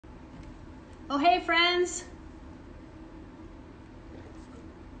Oh, hey, friends.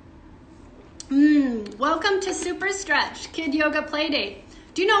 Welcome to Super Stretch Kid Yoga Playdate.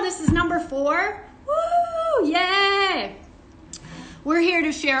 Do you know this is number 4? Woo! Yay! We're here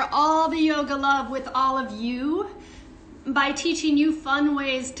to share all the yoga love with all of you by teaching you fun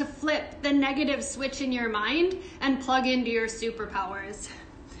ways to flip the negative switch in your mind and plug into your superpowers.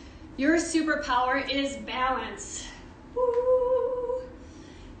 Your superpower is balance. Woo!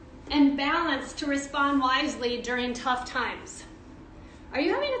 And balance to respond wisely during tough times. Are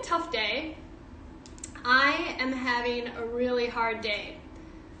you having a tough day? I am having a really hard day.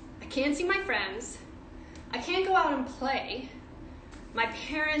 I can't see my friends. I can't go out and play. My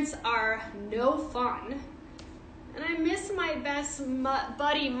parents are no fun. And I miss my best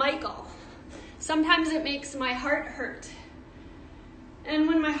buddy, Michael. Sometimes it makes my heart hurt. And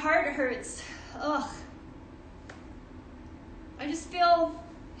when my heart hurts, I just feel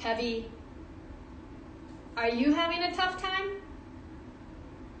heavy. Are you having a tough time?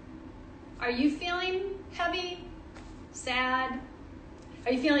 Are you feeling heavy, sad?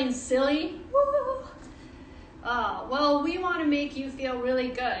 Are you feeling silly? Woo! Well, we want to make you feel really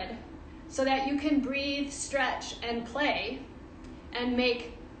good so that you can breathe, stretch, and play and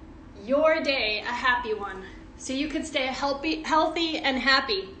make your day a happy one so you can stay healthy and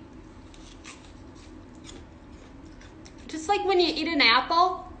happy. Just like when you eat an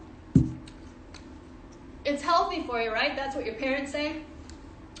apple, it's healthy for you, right? That's what your parents say.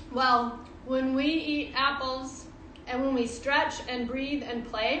 Well, when we eat apples and when we stretch and breathe and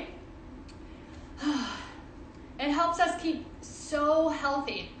play, it helps us keep so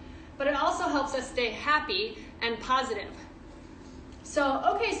healthy, but it also helps us stay happy and positive. So,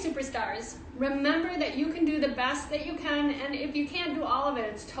 okay, superstars, remember that you can do the best that you can, and if you can't do all of it,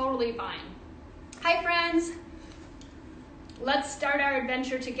 it's totally fine. Hi, friends. Let's start our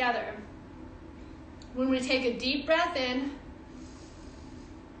adventure together. When we take a deep breath in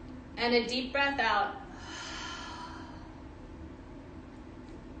and a deep breath out,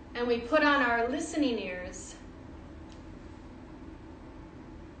 and we put on our listening ears,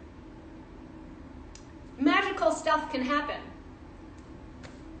 magical stuff can happen.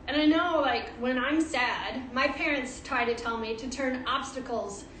 And I know, like, when I'm sad, my parents try to tell me to turn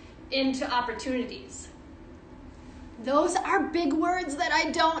obstacles into opportunities. Those are big words that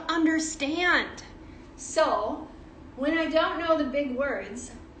I don't understand. So, when I don't know the big words,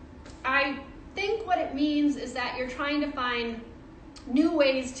 I think what it means is that you're trying to find new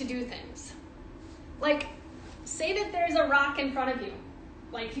ways to do things. Like, say that there's a rock in front of you,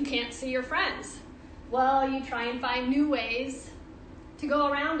 like you can't see your friends. Well, you try and find new ways to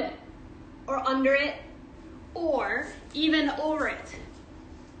go around it, or under it, or even over it,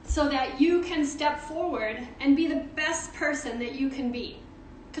 so that you can step forward and be the best person that you can be.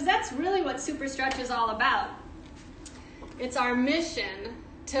 Because that's really what Super Stretch is all about. It's our mission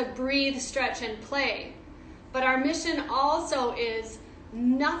to breathe, stretch, and play. But our mission also is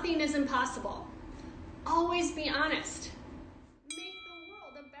nothing is impossible. Always be honest. Make the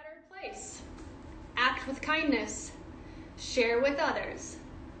world a better place. Act with kindness. Share with others.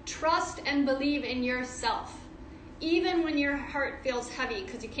 Trust and believe in yourself, even when your heart feels heavy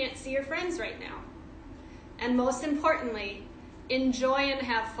because you can't see your friends right now. And most importantly, enjoy and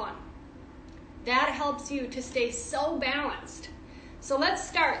have fun. That helps you to stay so balanced. So let's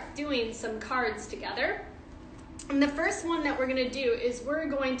start doing some cards together. And the first one that we're going to do is we're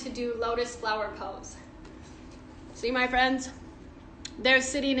going to do lotus flower pose. See my friends? They're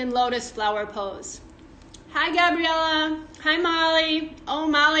sitting in lotus flower pose. Hi, Gabriella. Hi, Molly. Oh,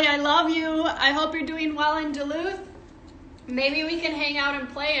 Molly, I love you. I hope you're doing well in Duluth. Maybe we can hang out and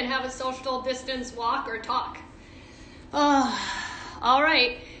play and have a social distance walk or talk. All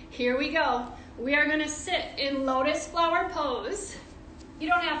right, here we go. We are going to sit in lotus flower pose. You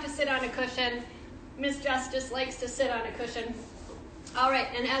don't have to sit on a cushion. Miss Justice likes to sit on a cushion. All right,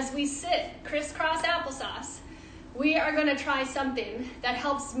 and as we sit crisscross applesauce, we are going to try something that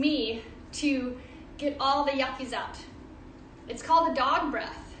helps me to get all the yuckies out. It's called a dog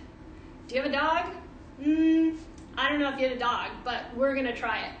breath. Do you have a dog? I don't know if you have a dog, but we're going to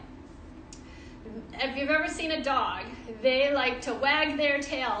try it. If you've ever seen a dog, they like to wag their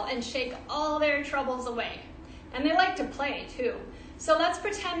tail and shake all their troubles away. And they like to play too. So let's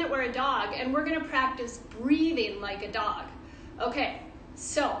pretend that we're a dog and we're going to practice breathing like a dog. Okay,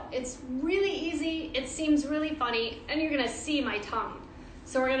 so it's really easy, it seems really funny, and you're going to see my tongue.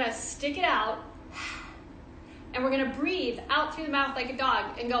 So we're going to stick it out, and we're going to breathe out through the mouth like a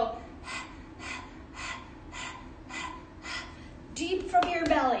dog and go deep from your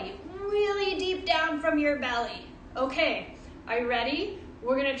belly, really deep down from your belly. Okay, are you ready?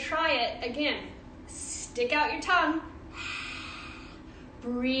 We're gonna try it again. Stick out your tongue.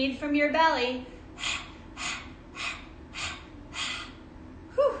 Breathe from your belly.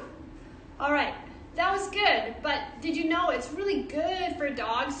 Whew. All right, that was good, but did you know it's really good for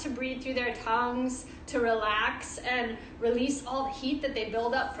dogs to breathe through their tongues, to relax and release all the heat that they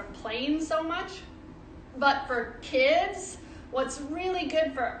build up from playing so much? But for kids, what's really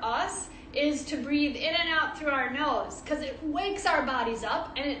good for us is to breathe in and out through our nose, because it wakes our bodies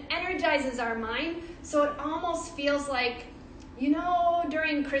up and it energizes our mind. So it almost feels like, you know,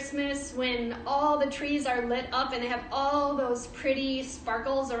 during Christmas when all the trees are lit up and they have all those pretty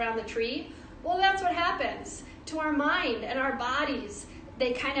sparkles around the tree. Well, that's what happens to our mind and our bodies.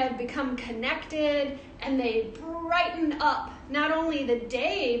 They kind of become connected and they brighten up not only the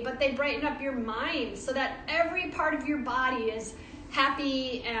day, but they brighten up your mind so that every part of your body is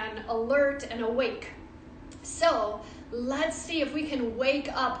happy and alert and awake. So let's see if we can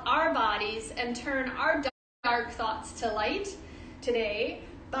wake up our bodies and turn our dark thoughts to light today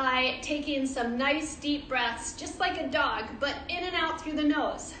by taking some nice deep breaths, just like a dog, but in and out through the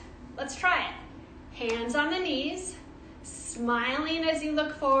nose. Let's try it. Hands on the knees, smiling as you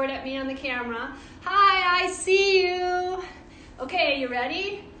look forward at me on the camera. Hi, I see you. Okay, you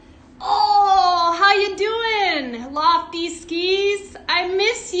ready? Oh, how you doing, Lofty Skis? I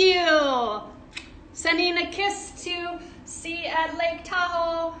miss you. Sending a kiss to see at Lake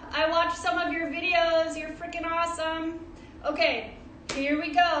Tahoe. I watched some of your videos. You're freaking awesome. Okay, here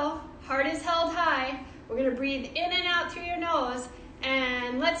we go. Heart is held high. We're gonna breathe in and out through your nose,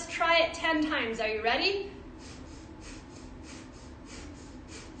 and let's try it 10 times. Are you ready?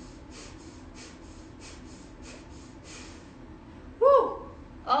 Woo!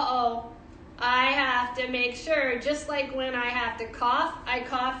 Uh-oh. I have to make sure, just like when I have to cough, I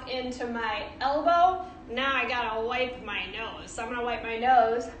cough into my elbow. Now I gotta wipe my nose. So I'm gonna wipe my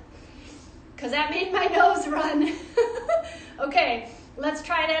nose, because that made my nose run. Okay, let's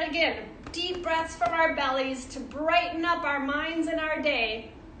try that again. Deep breaths from our bellies to brighten up our minds and our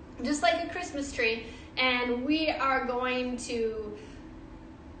day, just like a Christmas tree. And we are going to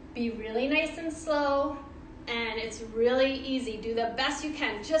be really nice and slow, and it's really easy. Do the best you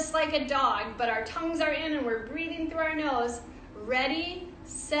can, just like a dog, but our tongues are in and we're breathing through our nose. Ready,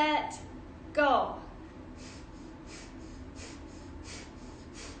 set, go.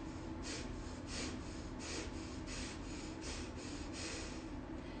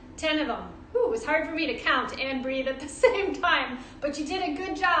 Ten of them. Ooh, it was hard for me to count and breathe at the same time, but you did a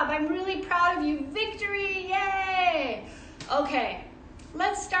good job. I'm really proud of you. Victory, yay! Okay,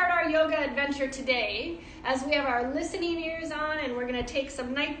 let's start our yoga adventure today as we have our listening ears on, and we're gonna take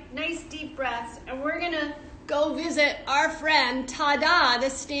some nice deep breaths, and we're gonna go visit our friend Tada,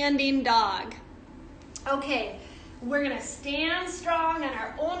 the standing dog. Okay, we're gonna stand strong on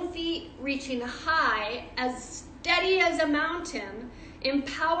our own feet, reaching high, as steady as a mountain,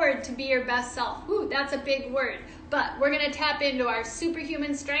 empowered to be your best self. Ooh, that's a big word. But we're gonna tap into our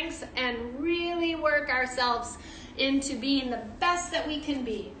superhuman strengths and really work ourselves into being the best that we can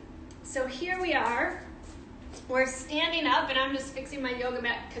be. So here we are. We're standing up, and I'm just fixing my yoga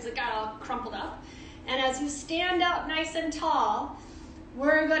mat because it got all crumpled up. And as you stand up nice and tall,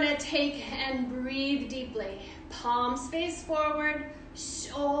 we're gonna take and breathe deeply. Palms face forward,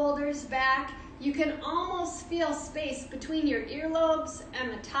 shoulders back. You can almost feel space between your earlobes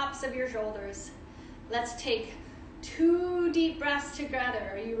and the tops of your shoulders. Let's take 2 deep breaths together.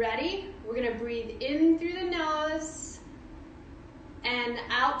 Are you ready? We're gonna breathe in through the nose and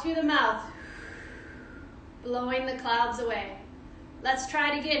out through the mouth, blowing the clouds away. Let's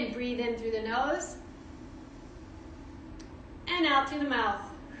try it again. Breathe in through the nose and out through the mouth.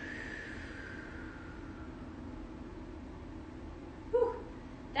 Whew.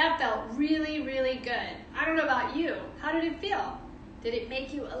 That felt really, really good. I don't know about you. How did it feel? Did it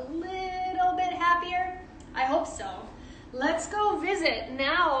make you a little bit happier? I hope so. Let's go visit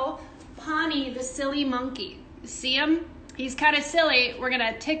now Pawnee, the silly monkey. See him? He's kind of silly. We're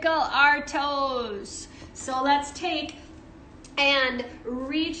gonna tickle our toes. So let's take and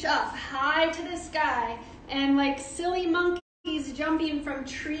reach up high to the sky, and like silly monkeys jumping from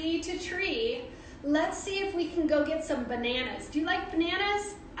tree to tree, let's see if we can go get some bananas. Do you like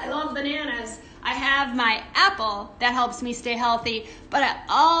bananas? I love bananas. I have my apple that helps me stay healthy, but I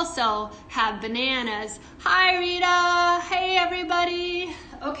also have bananas. Hi, Rita. Hey, everybody.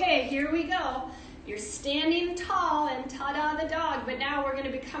 Okay, here we go. You're standing tall and Tada the dog, but now we're going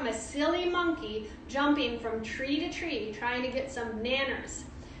to become a silly monkey jumping from tree to tree, trying to get some bananas.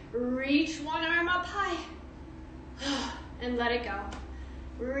 Reach one arm up high and let it go.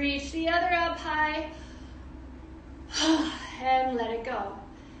 Reach the other up high And let it go.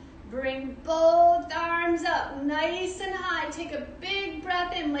 Bring both arms up nice and high. Take a big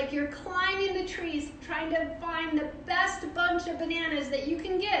breath in like you're climbing the trees, trying to find the best bunch of bananas that you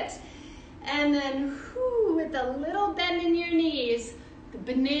can get. And then with a little bend in your knees, the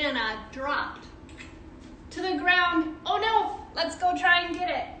banana dropped to the ground. Oh no, let's go try and get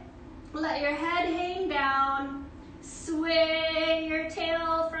it. Let your head hang down. Sway your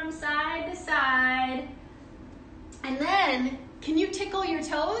tail from side to side. And then, can you tickle your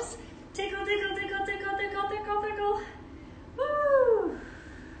toes? Tickle, tickle, tickle, tickle, tickle, tickle, tickle. Woo!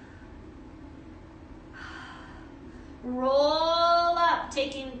 Roll up,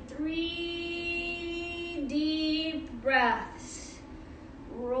 taking 3 deep breaths.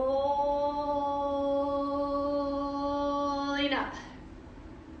 Rolling up.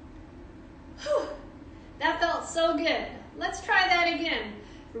 Whew. That felt so good. Let's try that again.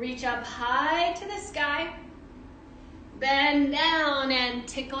 Reach up high to the sky. Bend down and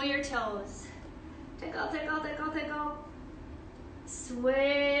tickle your toes. Tickle, tickle, tickle, tickle.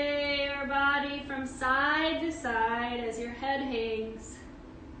 Sway your body from side to side as your head hangs.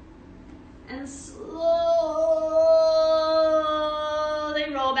 And slowly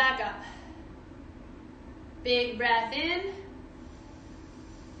roll back up. Big breath in.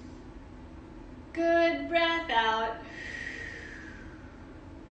 Good breath out.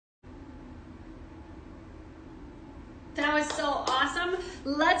 That was so awesome.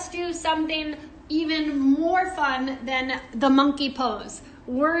 Let's do something even more fun than the monkey pose.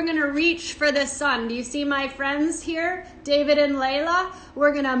 We're gonna reach for the sun. Do you see my friends here, David and Layla?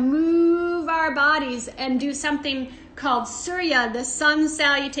 We're gonna move our bodies and do something called Surya, the sun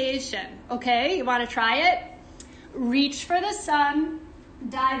salutation. Okay, you wanna try it? Reach for the sun,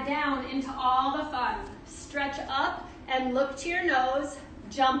 dive down into all the fun. Stretch up and look to your nose,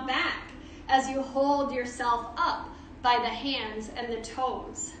 jump back as you hold yourself up by the hands and the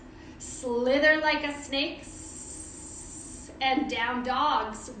toes. Slither like a snake, and down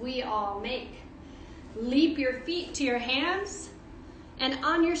dogs we all make. Leap your feet to your hands, and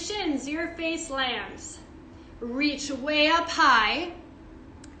on your shins your face lands. Reach way up high,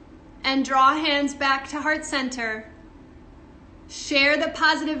 and draw hands back to heart center. Share the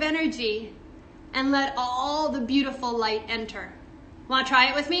positive energy, and let all the beautiful light enter. Want to try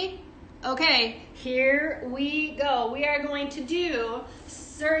it with me? Okay, here we go. We are going to do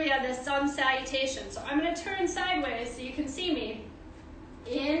Surya, the sun salutation. So I'm going to turn sideways so you can see me.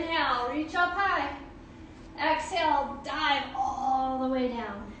 Inhale, reach up high. Exhale, dive all the way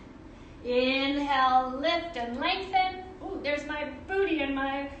down. Inhale, lift and lengthen. Ooh, there's my booty and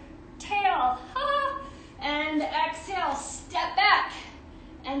my tail. Ha! And exhale, step back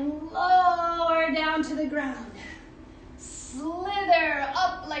and lower down to the ground. Slither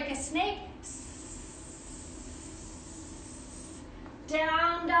up like a snake.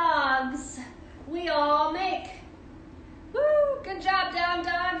 Down dogs we all make. Woo, good job, down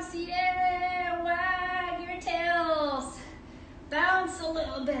dogs. Yeah, wag your tails. Bounce a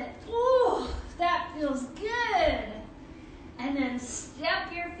little bit. Ooh, that feels good. And then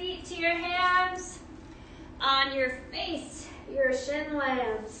step your feet to your hands. On your face, your shin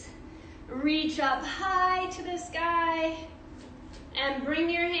lands. Reach up high to the sky and bring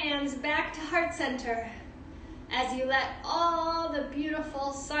your hands back to heart center as you let all the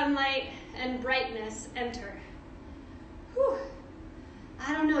beautiful sunlight and brightness enter. Whew.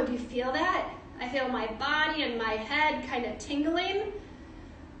 I don't know, do you feel that? I feel my body and my head kind of tingling.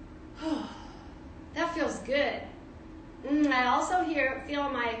 That feels good. I also feel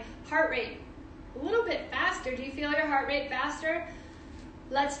my heart rate a little bit faster. Do you feel your heart rate faster?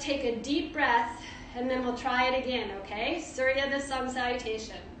 Let's take a deep breath and then we'll try it again, okay? Surya, the sun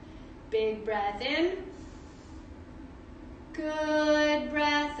salutation. Big breath in. Good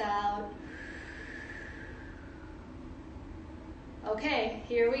breath out. Okay,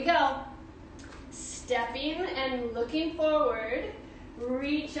 here we go. Stepping and looking forward.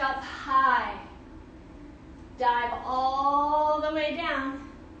 Reach up high. Dive all the way down.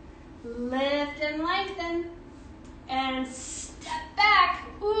 Lift and lengthen. And step back.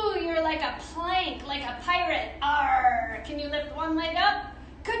 Ooh, you're like a plank, like a pirate. Arr. Can you lift one leg up?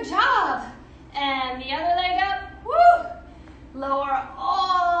 Good job. And the other leg up. Woo. Lower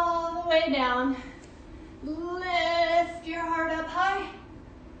all the way down. Lift your heart up high.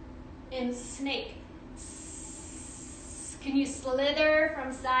 And snake. Can you slither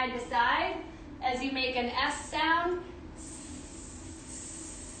from side to side as you make an S sound?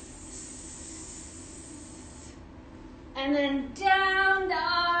 And then down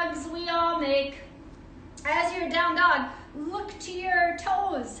dogs we all make. As you're down dog, look to your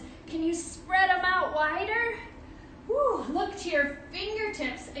toes. Can you spread them out wider? Whew, look to your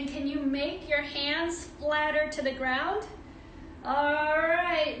fingertips, and can you make your hands flatter to the ground? All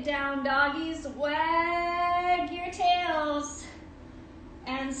right, down doggies, wag your tails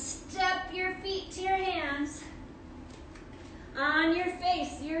and step your feet to your hands. On your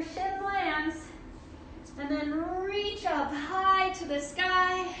face, your shin lands, and then reach up high to the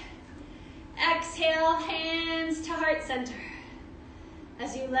sky. Exhale, hands to heart center,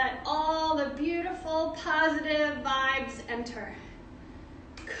 as you let all the beautiful, positive vibes enter.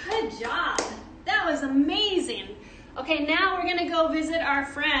 Good job. That was amazing. Okay, now we're gonna go visit our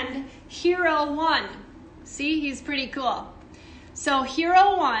friend, Hero 1. See, he's pretty cool. So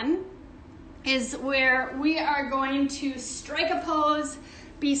Hero 1 is where we are going to strike a pose,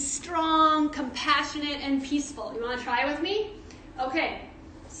 be strong, compassionate, and peaceful. You wanna try with me? Okay,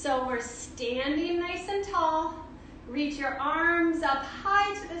 so we're standing nice and tall. Reach your arms up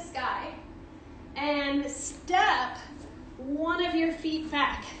high to the sky and step one of your feet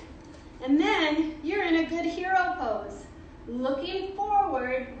back. And then you're in a good hero pose. Looking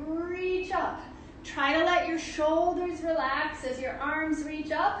forward, reach up. Try to let your shoulders relax as your arms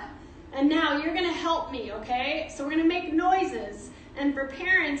reach up. And now you're gonna help me, okay? So we're gonna make noises. And for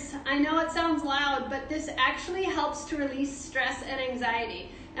parents, I know it sounds loud, but this actually helps to release stress and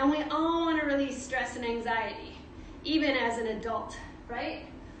anxiety. And we all wanna release stress and anxiety, even as an adult, right?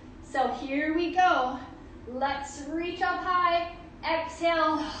 So here we go. Let's reach up high.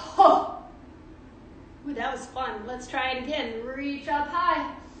 Exhale. Ho. Ooh, that was fun. Let's try it again. Reach up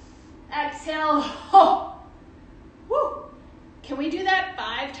high. Exhale. Ho. Woo. Can we do that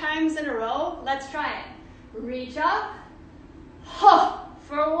 5 times in a row? Let's try it. Reach up. Ho.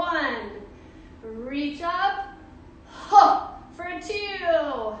 For 1. Reach up. Ho. For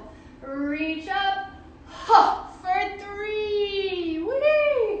 2. Reach up. Ho. For 3.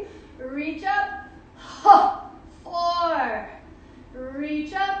 Whee! Reach up. Ho. 4.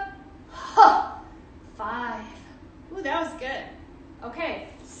 Reach up. Ho. 5. Ooh, that was good. Okay,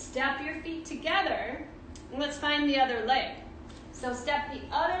 step your feet together and let's find the other leg. So step the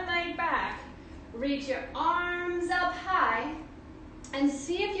other leg back. Reach your arms up high and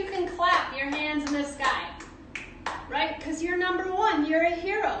see if you can clap your hands in the sky. Right? Because you're number 1. You're a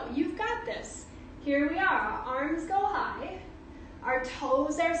hero. You've got this. Here we are. Our arms go high. Our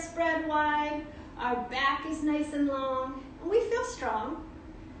toes are spread wide. Our back is nice and long. And we feel strong.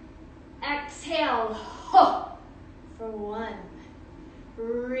 Exhale. Ho. For 1.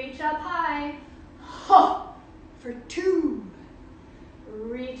 Reach up high. Ho. For 2.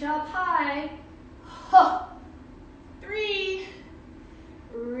 Reach up high. Ho. 3.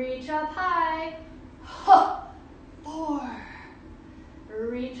 Reach up high. Ho. 4.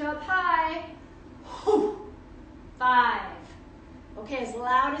 Reach up high. Ho. 5. Okay, as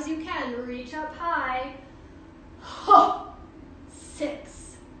loud as you can. Reach up high. Ho.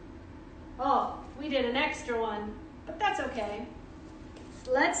 6. Oh, we did an extra one, but that's okay.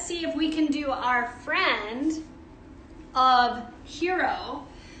 Let's see if we can do our friend of hero,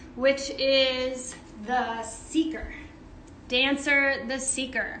 which is the seeker. Dancer the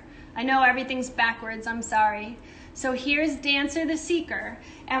seeker. I know everything's backwards, I'm sorry. So here's Dancer the seeker,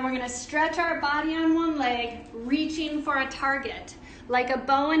 and we're gonna stretch our body on one leg, reaching for a target. Like a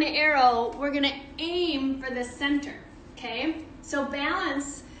bow and arrow, we're gonna aim for the center, okay? So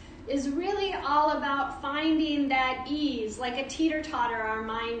balance is really all about finding that ease, like a teeter-totter our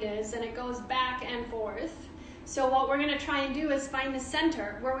mind is, and it goes back and forth. So what we're gonna try and do is find the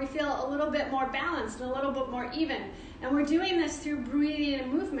center where we feel a little bit more balanced and a little bit more even. And we're doing this through breathing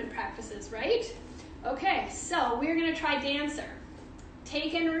and movement practices, right? Okay, so we're gonna try dancer.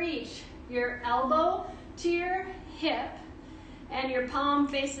 Take and reach your elbow to your hip and your palm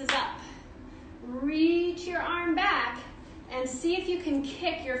faces up. Reach your arm back and see if you can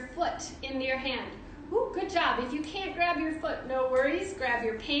kick your foot into your hand. Ooh, good job. If you can't grab your foot, no worries. Grab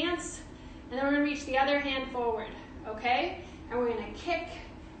your pants, and then we're gonna reach the other hand forward, okay? And we're gonna kick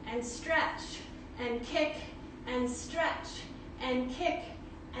and stretch, and kick and stretch, and kick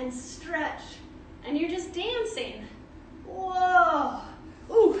and stretch. And you're just dancing. Whoa.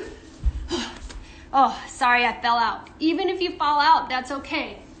 Ooh. Oh, sorry I fell out. Even if you fall out, that's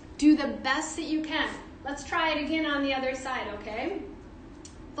okay. Do the best that you can. Let's try it again on the other side, okay?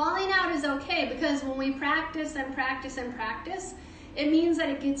 Falling out is okay because when we practice and practice and practice, it means that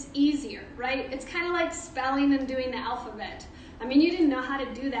it gets easier, right? It's kind of like spelling and doing the alphabet. I mean, you didn't know how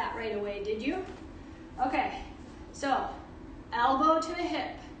to do that right away, did you? Okay, so elbow to the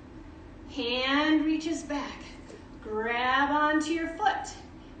hip, hand reaches back, grab onto your foot,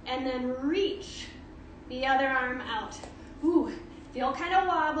 and then reach the other arm out. Ooh, Feel kind of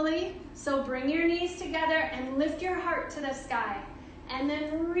wobbly, so bring your knees together and lift your heart to the sky. And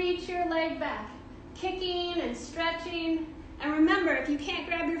then reach your leg back, kicking and stretching. And remember, if you can't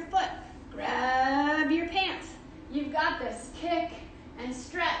grab your foot, grab your pants. You've got this. Kick and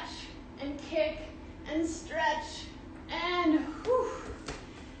stretch and kick and stretch. And whew,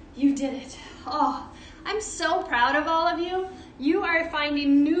 you did it. Oh, I'm so proud of all of you. You are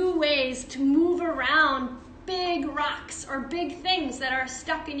finding new ways to move around big rocks or big things that are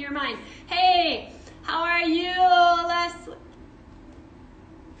stuck in your mind. Hey, how are you, Leslie?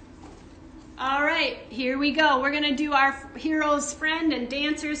 All right, here we go. We're gonna do our hero's friend and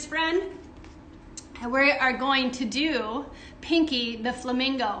dancer's friend. And we are going to do Pinky the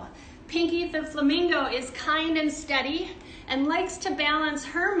Flamingo. Pinky the Flamingo is kind and steady and likes to balance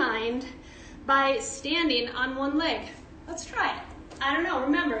her mind by standing on one leg. Let's try it. I don't know,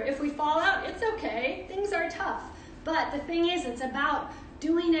 remember, if we fall out, it's okay. Things are tough. But the thing is, it's about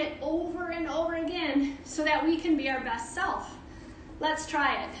doing it over and over again so that we can be our best self. Let's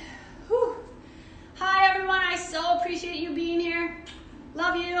try it. Whew. Hi, everyone. I so appreciate you being here.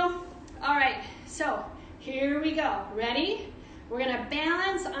 Love you. All right, so here we go. Ready? We're going to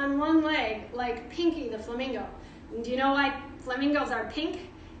balance on one leg like Pinky the Flamingo. And do you know why flamingos are pink?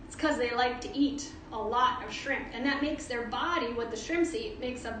 It's because they like to eat a lot of shrimp, and that makes their body, what the shrimps eat,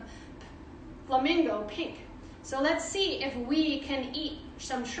 makes a flamingo pink. So let's see if we can eat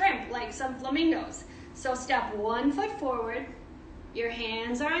some shrimp like some flamingos. So step 1 foot forward, your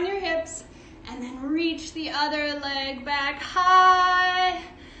hands are on your hips, and then reach the other leg back. Hi,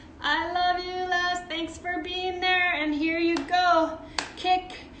 I love you, Les. Thanks for being there, and here you go.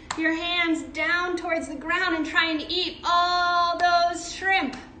 Kick your hands down towards the ground and try and eat all those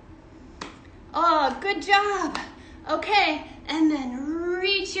shrimp. Oh, good job. Okay, and then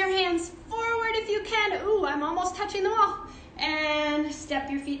reach your hands forward if you can. Ooh, I'm almost touching the wall. And step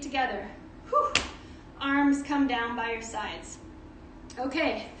your feet together. Whew. Arms come down by your sides.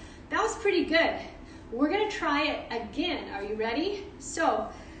 Okay, that was pretty good. We're gonna try it again. Are you ready? So,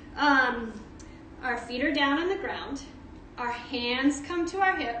 our feet are down on the ground. Our hands come to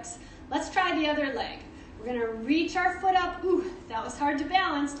our hips. Let's try the other leg. We're gonna reach our foot up. Ooh, that was hard to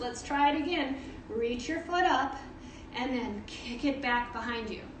balance. Let's try it again. Reach your foot up and then kick it back behind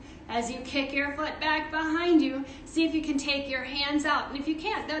you. As you kick your foot back behind you, see if you can take your hands out. And if you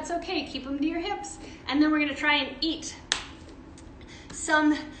can't, that's okay. Keep them to your hips. And then we're gonna try and eat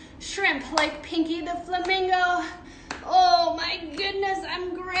some shrimp like Pinky the Flamingo. Oh my goodness,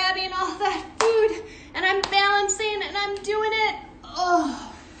 I'm grabbing all that food and I'm balancing and I'm doing it.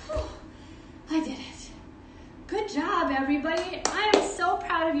 Oh, I did it. Good job, everybody. I am so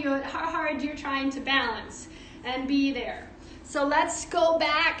proud of you at how hard you're trying to balance and be there. So let's go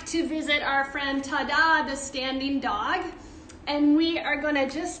back to visit our friend Tada, the standing dog. And we are gonna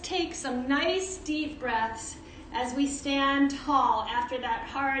just take some nice deep breaths as we stand tall after that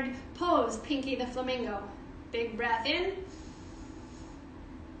hard pose, Pinky the Flamingo. Big breath in,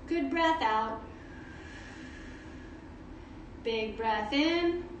 good breath out. Big breath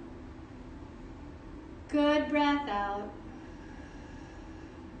in, good breath out.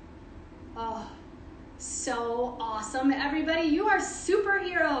 Oh, so awesome, everybody. You are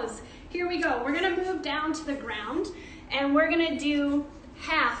superheroes. Here we go. We're gonna move down to the ground and we're gonna do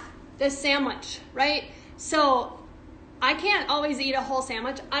half the sandwich, right? So I can't always eat a whole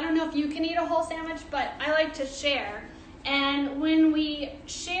sandwich. I don't know if you can eat a whole sandwich, but I like to share. And when we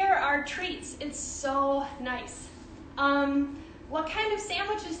share our treats, it's so nice. What kind of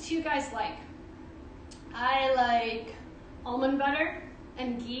sandwiches do you guys like? I like almond butter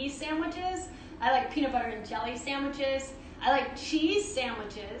and ghee sandwiches. I like peanut butter and jelly sandwiches. I like cheese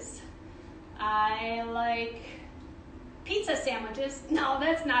sandwiches. I like pizza sandwiches. No,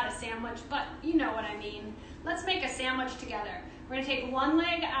 that's not a sandwich, but you know what I mean. Let's make a sandwich together. We're gonna take one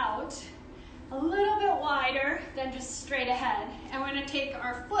leg out, a little bit wider than just straight ahead, and we're gonna take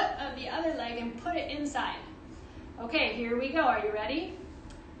our foot of the other leg and put it inside. Okay, here we go. Are you ready?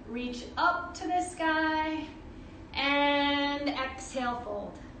 Reach up to the sky and exhale,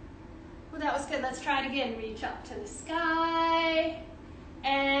 fold. Well, that was good. Let's try it again. Reach up to the sky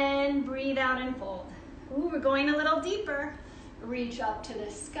and breathe out and fold. Ooh, we're going a little deeper. Reach up to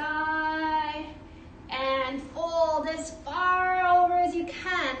the sky and fold as far over as you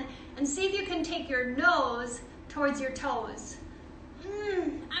can, and see if you can take your nose towards your toes.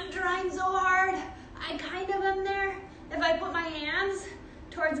 I'm trying so hard. I kind of am there. If I put my hands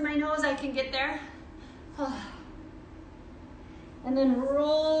towards my nose, I can get there. And then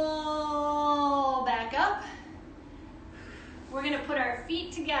roll back up. We're gonna put our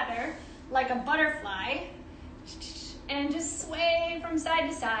feet together like a butterfly and just sway from side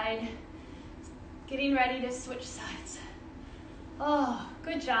to side, getting ready to switch sides. Oh,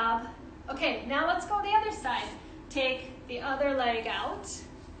 good job. Okay, now let's go the other side. Take the other leg out.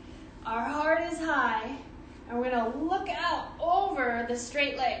 Our heart is high, and we're gonna look out over the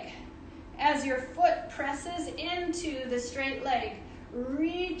straight leg. As your foot presses into the straight leg,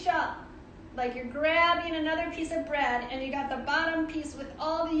 reach up like you're grabbing another piece of bread, and you got the bottom piece with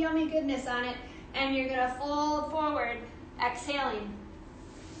all the yummy goodness on it, and you're gonna fold forward, exhaling.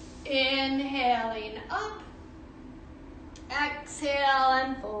 Inhaling up, exhale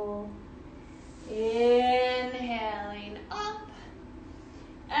and fold. Inhaling up,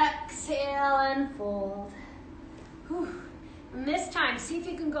 exhale and fold. Whew. And this time, see if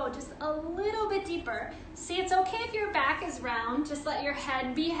you can go just a little bit deeper. See, it's okay if your back is round. Just let your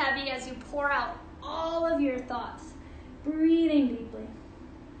head be heavy as you pour out all of your thoughts. Breathing deeply.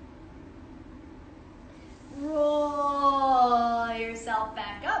 Roll yourself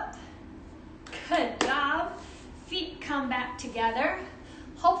back up. Good job. Feet come back together.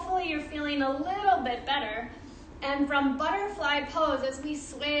 Hopefully you're feeling a little bit better. And from butterfly pose, as we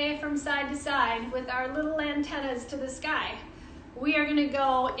sway from side to side with our little antennas to the sky, we are gonna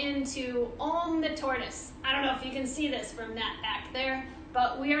go into Om the Tortoise. I don't know if you can see this from that back there,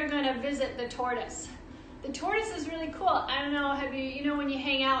 but we are gonna visit the tortoise. The tortoise is really cool. I don't know, you know when you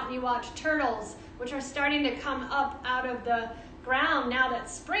hang out and you watch turtles, which are starting to come up out of the ground now that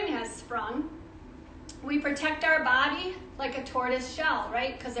spring has sprung. We protect our body like a tortoise shell,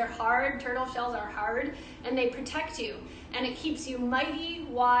 right? Because they're hard, turtle shells are hard, and they protect you. And it keeps you mighty,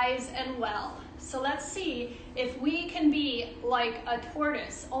 wise, and well. So let's see if we can be like a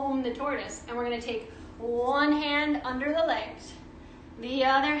tortoise, Om the tortoise. And we're gonna take one hand under the legs, the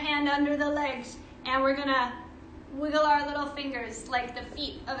other hand under the legs, and we're gonna wiggle our little fingers like the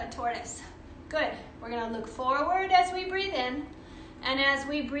feet of a tortoise. Good. We're gonna look forward as we breathe in, and as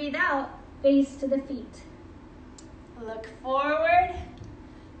we breathe out, face to the feet. Look forward,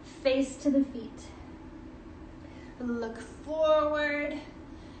 face to the feet. Look forward,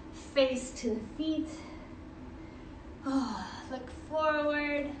 face to the feet. Oh, look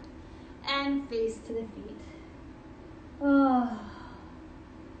forward and face to the feet. Oh.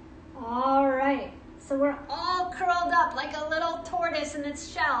 All right, so we're all curled up like a little tortoise in its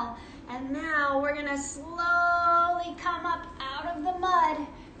shell. And now we're gonna slowly come up out of the mud.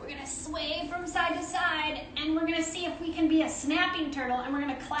 We're gonna sway from side to side, and we're gonna see if we can be a snapping turtle, and we're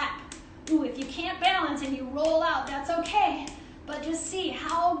gonna clap. Ooh, if you can't balance and you roll out, that's okay. But just see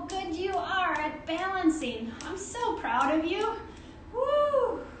how good you are at balancing. I'm so proud of you.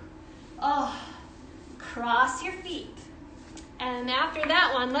 Woo! Oh, cross your feet. And after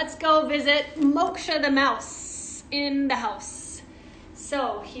that one, let's go visit Moksha the mouse in the house.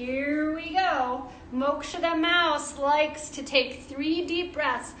 So here we go. Moksha the mouse likes to take 3 deep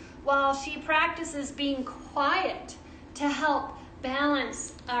breaths while she practices being quiet to help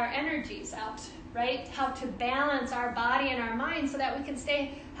balance our energies out, right? How to balance our body and our mind so that we can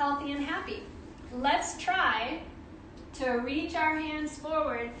stay healthy and happy. Let's try to reach our hands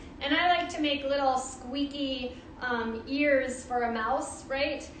forward. And I like to make little squeaky ears for a mouse,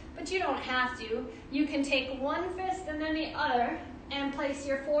 right? But you don't have to. You can take one fist and then the other and place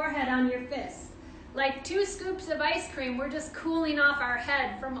your forehead on your fist. Like 2 scoops of ice cream, we're just cooling off our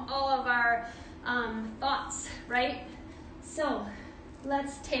head from all of our thoughts, right? So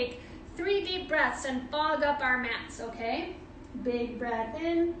let's take 3 deep breaths and fog up our mats, okay? Big breath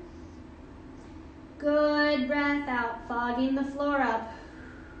in. Good breath out, fogging the floor up.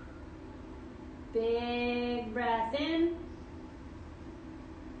 Big breath in.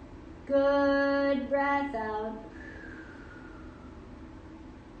 Good breath out.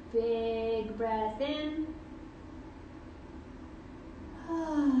 Big breath in.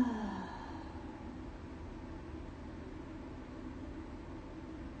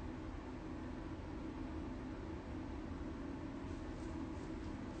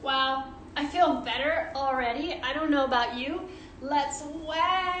 Wow, I feel better already. I don't know about you. Let's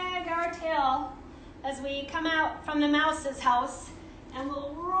wag our tail as we come out from the mouse's house, and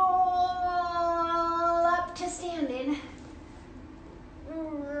we'll roll up to standing.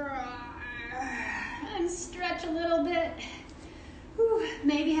 And stretch a little bit. Whew,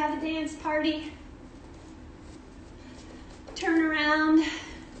 maybe have a dance party. Turn around.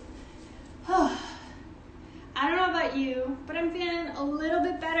 Oh, I don't know about you, but I'm feeling a little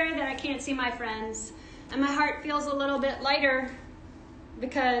bit better that I can't see my friends. And my heart feels a little bit lighter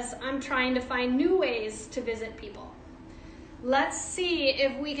because I'm trying to find new ways to visit people. Let's see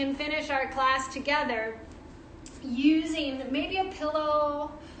if we can finish our class together using maybe a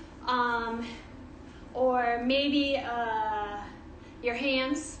pillow or maybe your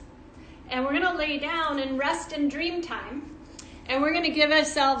hands. And we're gonna lay down and rest in dream time. And we're gonna give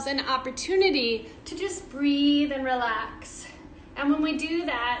ourselves an opportunity to just breathe and relax. And when we do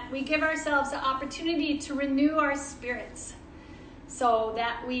that, we give ourselves the opportunity to renew our spirits so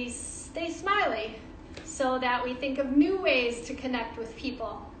that we stay smiley, so that we think of new ways to connect with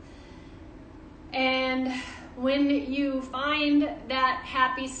people. And when you find that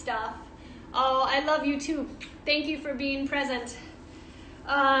happy stuff, oh, I love you too. Thank you for being present.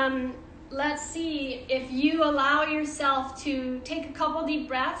 Let's see if you allow yourself to take a couple deep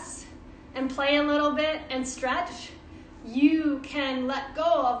breaths and play a little bit and stretch, you can let go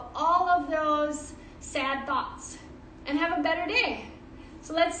of all of those sad thoughts and have a better day.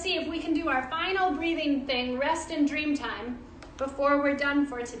 So let's see if we can do our final breathing thing, rest in dream time, before we're done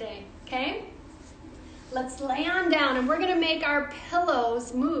for today, okay? Let's lay on down, and we're gonna make our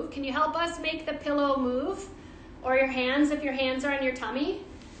pillows move. Can you help us make the pillow move? Or your hands, if your hands are on your tummy.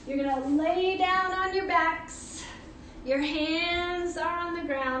 You're gonna lay down on your backs. Your hands are on the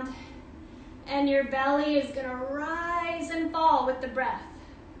ground, and your belly is gonna rise and fall with the breath.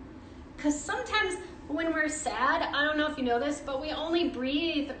 Because sometimes when we're sad, I don't know if you know this, but we only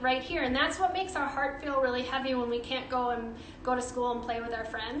breathe right here, and that's what makes our heart feel really heavy when we can't go to school and play with our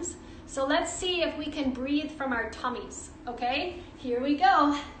friends. So let's see if we can breathe from our tummies, okay? Here we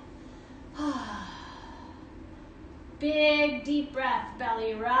go. Big deep breath,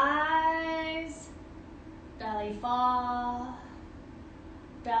 belly rise, belly fall,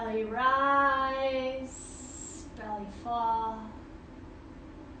 belly rise, belly fall.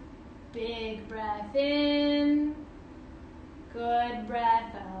 Big breath in, good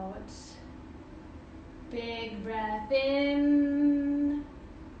breath out. Big breath in,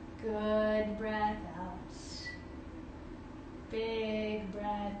 good breath out. Big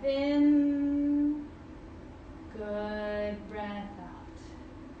breath in, good breath out.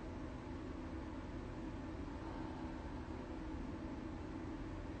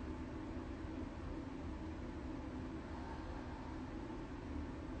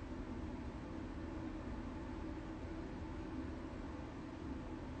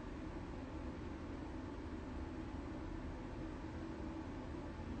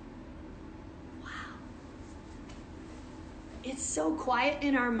 It's so quiet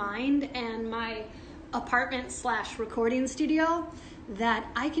in our mind and my apartment/recording studio that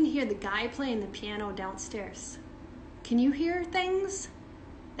I can hear the guy playing the piano downstairs. Can you hear things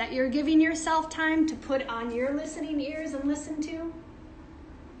that you're giving yourself time to put on your listening ears and listen to?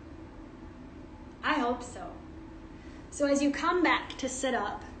 I hope so. So as you come back to sit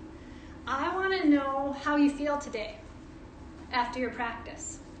up, I want to know how you feel today after your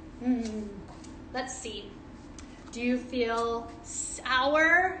practice. Let's see. Do you feel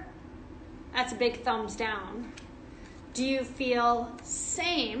sour? That's a big thumbs down. Do you feel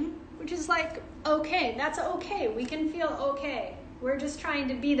same? Which is like, okay, that's okay. We can feel okay. We're just trying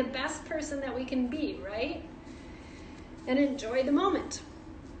to be the best person that we can be, right? And enjoy the moment.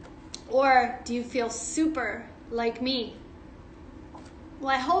 Or do you feel super like me? Well,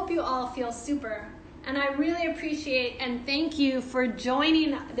 I hope you all feel super. And I really appreciate and thank you for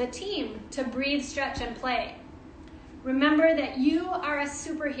joining the team to breathe, stretch, and play. Remember that you are a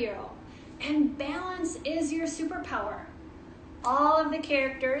superhero, and balance is your superpower. All of the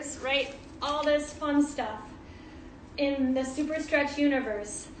characters, right? All this fun stuff in the Super Stretch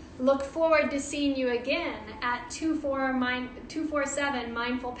universe. Look forward to seeing you again at 247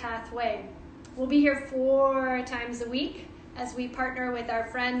 Mindful Pathway. We'll be here 4 times a week as we partner with our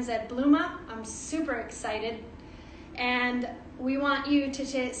friends at Bluma. I'm super excited. And we want you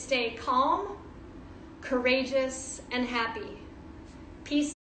to stay calm, courageous, and happy.